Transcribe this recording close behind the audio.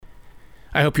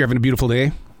I hope you're having a beautiful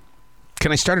day.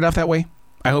 Can I start it off that way?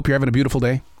 I hope you're having a beautiful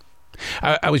day.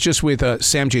 I was just with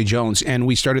Sam J. Jones, and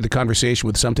we started the conversation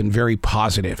with something very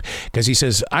positive because he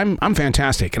says, I'm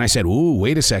fantastic. And I said, ooh,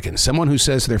 wait a second. Someone who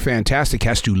says they're fantastic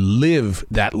has to live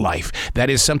that life. That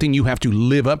is something you have to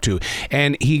live up to.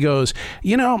 And he goes,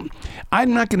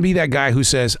 I'm not going to be that guy who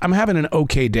says, I'm having an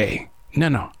okay day.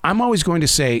 No. I'm always going to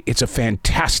say it's a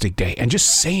fantastic day. And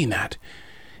just saying that,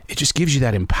 it just gives you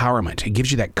that empowerment. It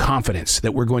gives you that confidence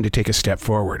that we're going to take a step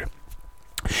forward.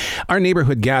 Our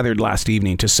neighborhood gathered last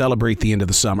evening to celebrate the end of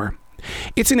the summer.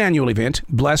 It's an annual event,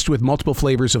 blessed with multiple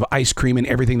flavors of ice cream and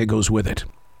everything that goes with it.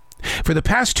 For the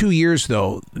past 2 years,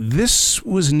 though, this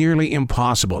was nearly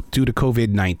impossible due to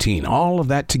COVID-19. All of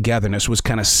that togetherness was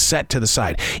kind of set to the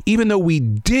side. Even though we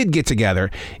did get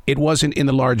together, it wasn't in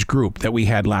the large group that we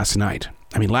had last night.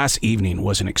 I mean, last evening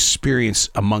was an experience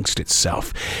amongst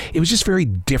itself. It was just very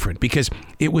different because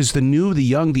it was the new, the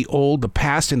young, the old, the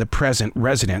past, and the present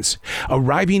residents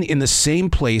arriving in the same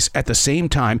place at the same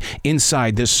time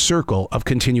inside this circle of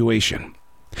continuation.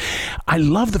 I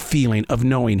love the feeling of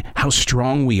knowing how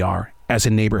strong we are as a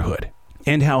neighborhood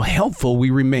and how helpful we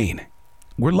remain.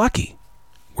 We're lucky.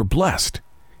 We're blessed.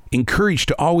 Encouraged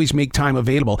to always make time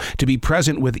available to be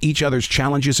present with each other's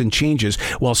challenges and changes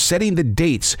while setting the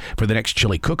dates for the next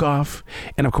chili cook-off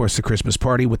and, of course, the Christmas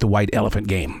party with the white elephant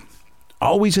game.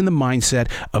 Always in the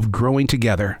mindset of growing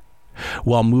together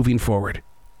while moving forward.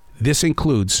 This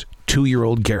includes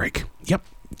 2-year-old Garrick. Yep,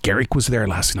 Garrick was there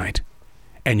last night.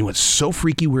 And what's so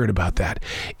freaky weird about that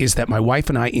is that my wife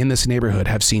and I in this neighborhood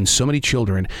have seen so many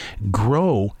children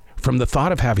grow from the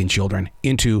thought of having children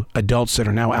into adults that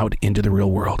are now out into the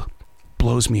real world.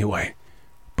 Blows me away.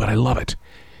 But I love it.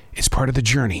 It's part of the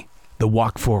journey, the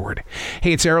walk forward.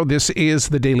 Hey, it's Arrow. This is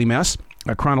The Daily Mess,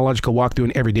 a chronological walk through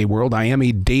an everyday world. I am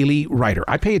a daily writer.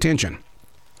 I pay attention.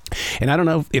 And I don't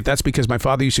know if that's because my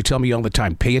father used to tell me all the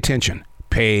time, pay attention.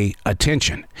 Pay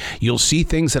attention. You'll see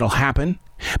things that'll happen,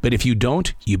 but if you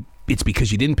don't, it's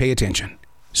because you didn't pay attention.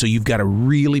 So you've got to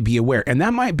really be aware. And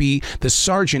that might be the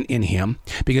sergeant in him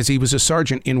because he was a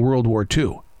sergeant in World War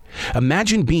II.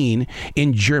 Imagine being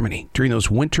in Germany during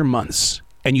those winter months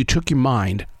and you took your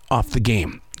mind off the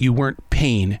game. You weren't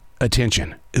paying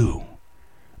attention. Ooh.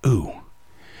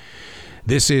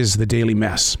 This is The Daily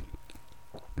Mess.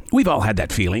 We've all had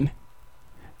that feeling.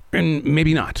 And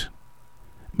maybe not.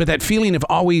 But that feeling of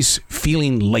always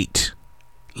feeling late.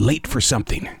 Late for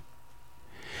something.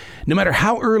 No matter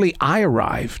how early I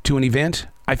arrive to an event,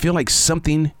 I feel like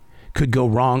something could go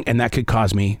wrong and that could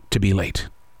cause me to be late.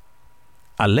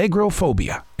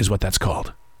 Allegrophobia is what that's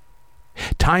called.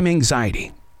 Time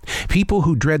anxiety. People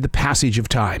who dread the passage of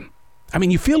time. I mean,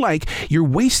 you feel like you're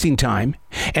wasting time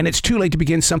and it's too late to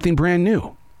begin something brand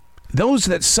new. Those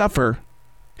that suffer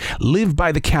live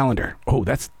by the calendar. Oh,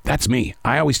 that's me.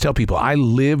 I always tell people I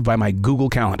live by my Google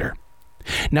Calendar.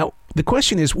 Now, the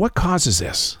question is, what causes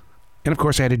this? And of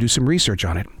course, I had to do some research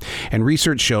on it. And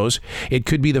research shows it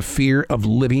could be the fear of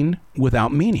living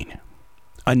without meaning,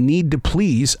 a need to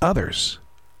please others,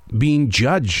 being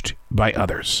judged by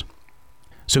others.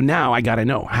 So now I got to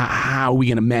know, how are we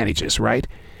going to manage this, right?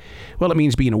 Well, it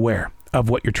means being aware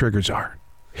of what your triggers are.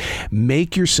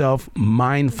 Make yourself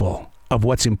mindful of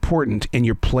what's important in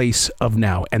your place of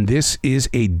now. And this is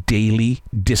a daily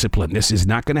discipline. This is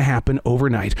not going to happen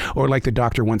overnight. Or like the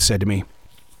doctor once said to me,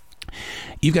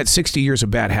 you've got 60 years of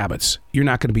bad habits. You're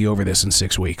not going to be over this in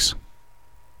 6 weeks.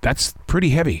 That's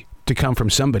pretty heavy to come from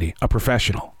somebody, a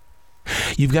professional.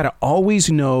 You've got to always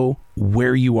know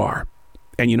where you are.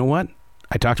 And you know what?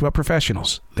 I talked about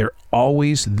professionals. They're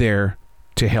always there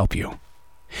to help you.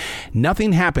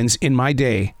 Nothing happens in my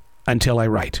day until I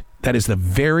write. That is the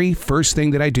very first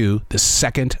thing that I do the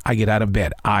second I get out of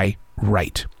bed. I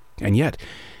write. And yet,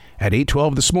 at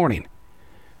 8:12 this morning,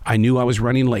 I knew I was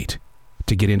running late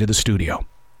to get into the studio.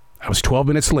 I was 12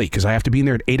 minutes late because I have to be in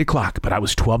there at 8 o'clock, but I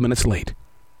was 12 minutes late.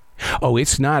 Oh,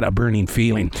 it's not a burning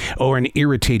feeling or an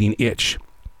irritating itch.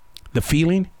 The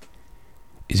feeling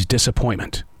is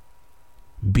disappointment.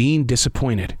 Being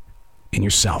disappointed in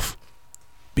yourself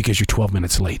because you're 12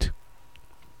 minutes late.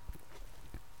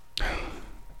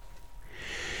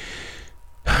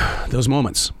 Those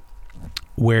moments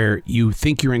where you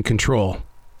think you're in control,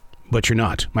 but you're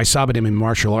not. My Sabadim in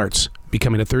martial arts,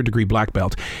 becoming a 3rd-degree black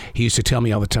belt, he used to tell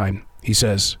me all the time. He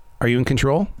says, are you in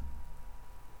control?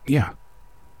 Yeah.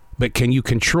 But can you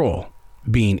control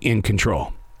being in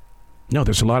control? No,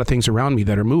 there's a lot of things around me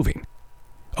that are moving.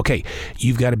 Okay,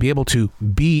 you've got to be able to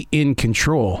be in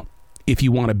control if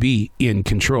you want to be in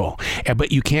control.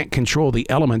 But you can't control the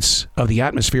elements of the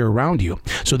atmosphere around you.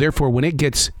 So therefore, when it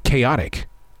gets chaotic,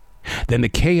 then the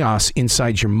chaos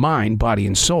inside your mind, body,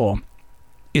 and soul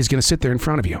is going to sit there in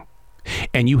front of you.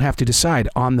 And you have to decide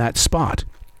on that spot,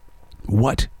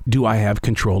 what do I have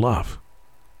control of?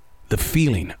 The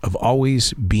feeling of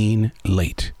always being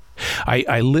late.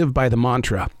 I live by the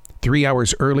mantra, 3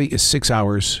 hours early is 6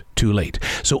 hours too late.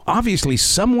 So obviously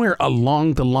somewhere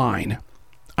along the line,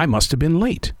 I must have been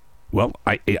late. Well,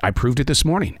 I proved it this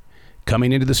morning.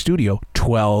 Coming into the studio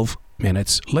 12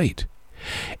 minutes late.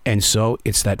 And so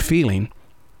it's that feeling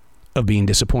of being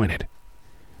disappointed.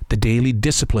 The daily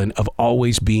discipline of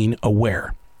always being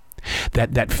aware.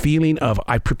 That feeling of,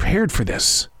 I prepared for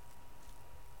this,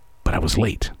 but I was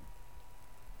late.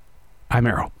 I'm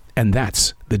Errol, and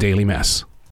that's the Daily Mess.